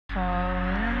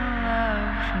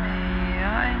me.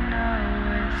 I know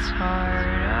it's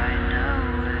hard, I know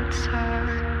it's hard.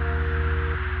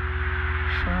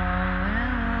 Fall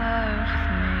in love with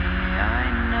me, I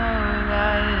know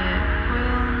that it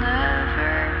will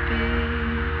never be.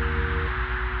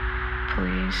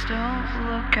 Please don't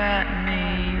look at me,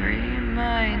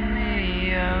 remind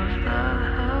me of the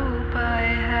hope I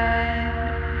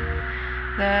had,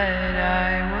 that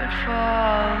I would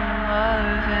fall in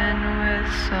love and with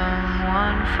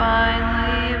someone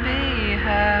finally be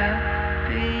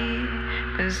happy.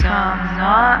 'Cause I'm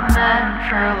not meant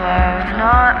for love,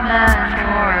 not meant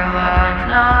for love,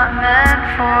 not meant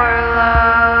for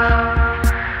love.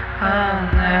 I'll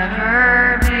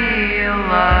never be a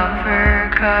lover,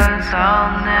 'cause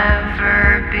I'll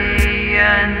never be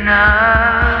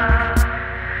enough.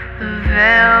 The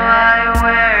veil I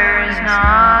wear is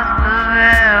not the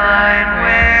veil I'd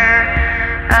wear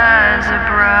as a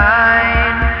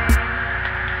bride.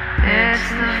 It's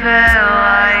the veil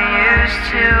I used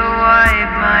to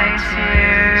wipe my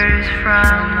tears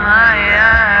from my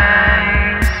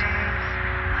eyes.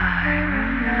 I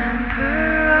remember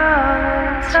all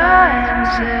the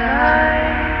times that I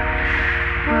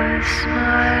would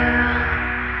smile,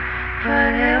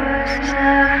 but it was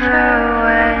never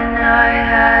when I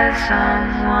had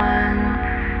someone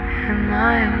in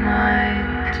my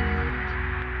mind.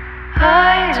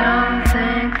 I don't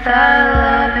think that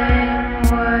loving